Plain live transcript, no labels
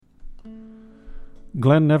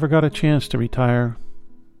Glenn never got a chance to retire.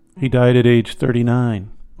 He died at age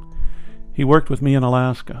 39. He worked with me in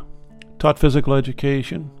Alaska, taught physical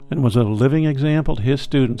education, and was a living example to his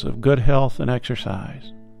students of good health and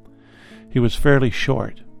exercise. He was fairly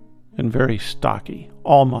short and very stocky,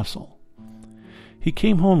 all muscle. He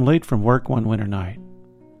came home late from work one winter night.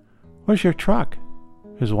 "Where's your truck?"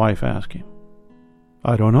 his wife asked him.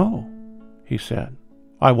 "I don't know," he said.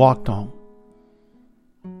 "I walked home."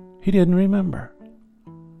 He didn't remember.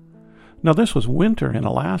 Now this was winter in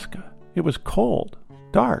Alaska. It was cold,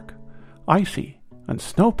 dark, icy, and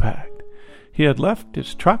snow-packed. He had left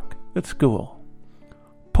his truck at school,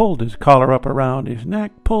 pulled his collar up around his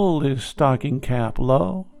neck, pulled his stocking cap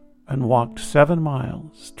low, and walked 7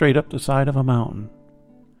 miles straight up the side of a mountain.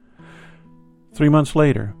 3 months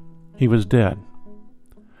later, he was dead.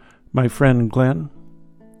 My friend Glenn,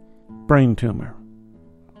 brain tumor.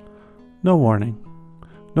 No warning,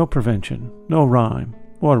 no prevention, no rhyme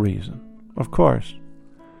or reason. Of course,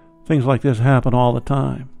 things like this happen all the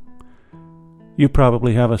time. You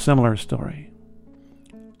probably have a similar story.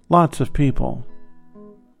 Lots of people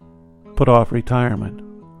put off retirement.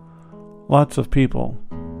 Lots of people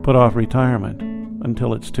put off retirement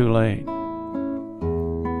until it's too late.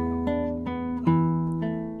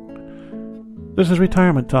 This is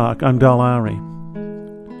Retirement Talk. I'm Del Lowry.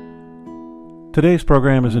 Today's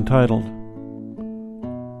program is entitled,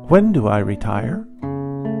 When Do I Retire?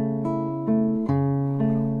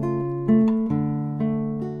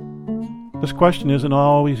 This question isn't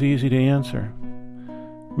always easy to answer.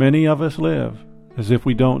 Many of us live as if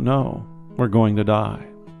we don't know we're going to die.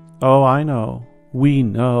 Oh, I know we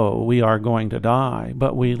are going to die,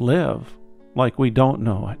 but we live like we don't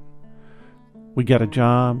know it. We get a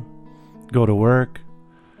job, go to work,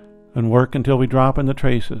 and work until we drop in the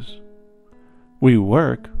traces. We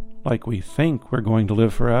work like we think we're going to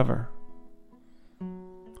live forever.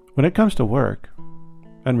 When it comes to work,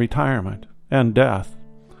 and retirement, and death,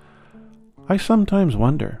 I sometimes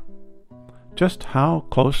wonder just how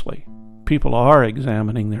closely people are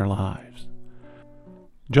examining their lives.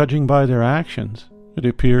 Judging by their actions, it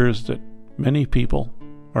appears that many people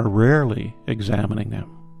are rarely examining them.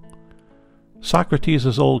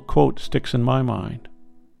 Socrates' old quote sticks in my mind.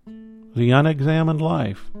 The unexamined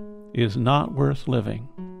life is not worth living.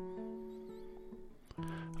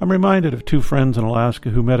 I'm reminded of 2 friends in Alaska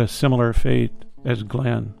who met a similar fate as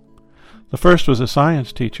Glenn. The first was a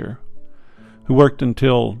science teacher who worked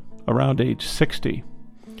until around age 60.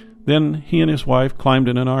 Then he and his wife climbed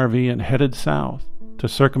in an RV and headed south to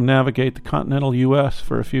circumnavigate the continental U.S.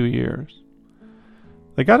 for a few years.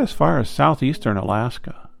 They got as far as southeastern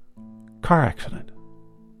Alaska. Car accident.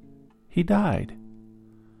 He died.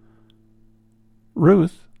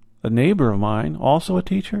 Ruth, a neighbor of mine, also a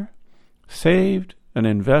teacher, saved and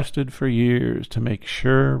invested for years to make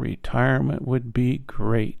sure retirement would be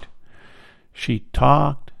great. She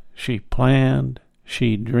talked, she planned,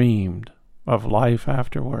 she dreamed of life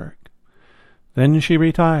after work. Then she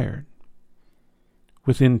retired.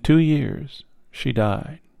 Within 2 years, she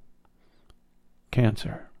died.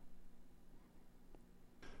 Cancer.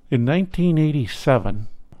 In 1987,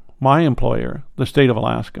 my employer, the state of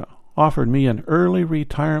Alaska, offered me an early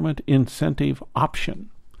retirement incentive option.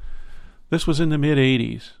 This was in the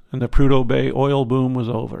mid-'80s, and the Prudhoe Bay oil boom was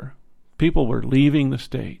over. People were leaving the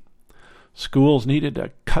state. Schools needed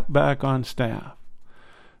to cut back on staff.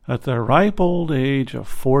 At the ripe old age of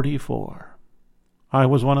 44, I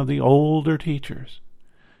was one of the older teachers,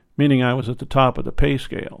 meaning I was at the top of the pay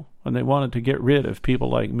scale, and they wanted to get rid of people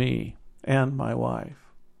like me and my wife.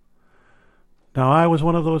 Now, I was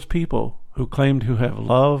one of those people who claimed to have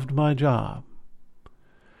loved my job.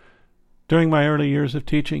 During my early years of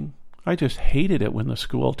teaching, I just hated it when the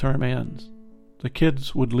school term ends. The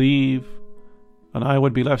kids would leave, and I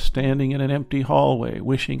would be left standing in an empty hallway,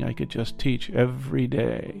 wishing I could just teach every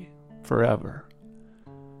day, forever.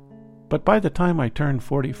 But by the time I turned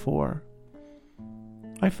 44,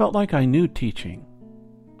 I felt like I knew teaching.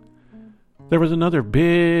 There was another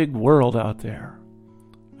big world out there,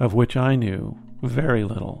 of which I knew very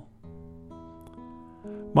little.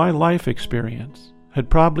 My life experience had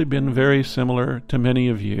probably been very similar to many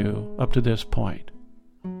of you up to this point.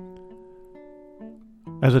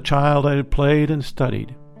 As a child, I had played and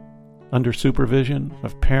studied under supervision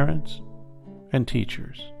of parents and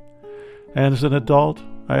teachers. And as an adult,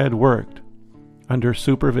 I had worked under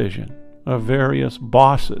supervision of various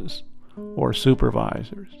bosses or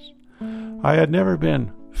supervisors. I had never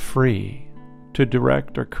been free to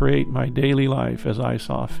direct or create my daily life as I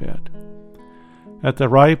saw fit. At the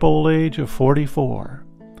ripe old age of 44,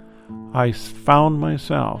 I found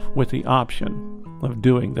myself with the option of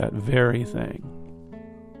doing that very thing.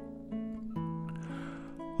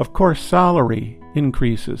 Of course, salary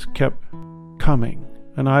increases kept coming,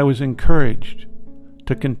 and I was encouraged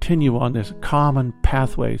to continue on this common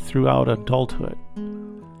pathway throughout adulthood.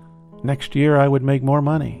 Next year I would make more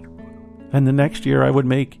money, and the next year I would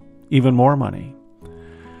make even more money.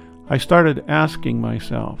 I started asking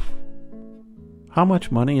myself, how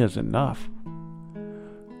much money is enough?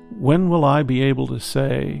 When will I be able to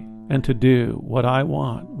say and to do what I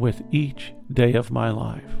want with each day of my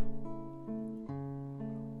life?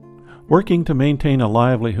 Working to maintain a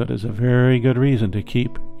livelihood is a very good reason to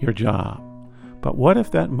keep your job. But what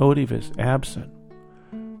if that motive is absent?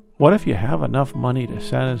 What if you have enough money to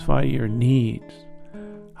satisfy your needs?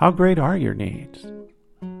 How great are your needs?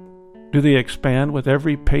 Do they expand with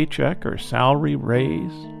every paycheck or salary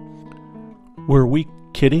raise? Were we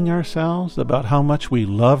kidding ourselves about how much we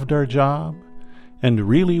loved our job and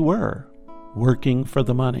really were working for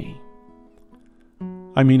the money?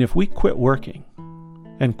 I mean, if we quit working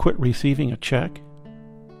and quit receiving a check,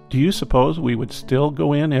 do you suppose we would still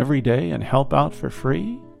go in every day and help out for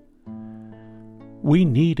free? We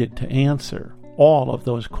needed to answer all of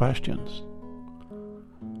those questions.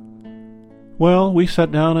 Well, we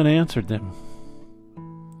sat down and answered them.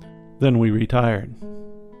 Then we retired.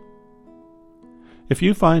 If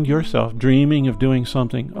you find yourself dreaming of doing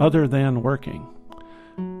something other than working,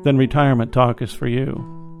 then Retirement Talk is for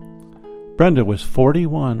you. Brenda was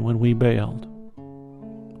 41 when we bailed.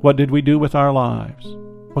 What did we do with our lives?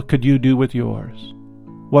 What could you do with yours?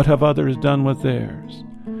 What have others done with theirs?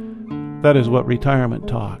 That is what Retirement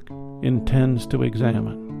Talk intends to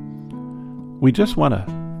examine. We just want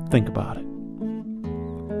to think about it.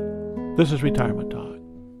 This is Retirement Talk.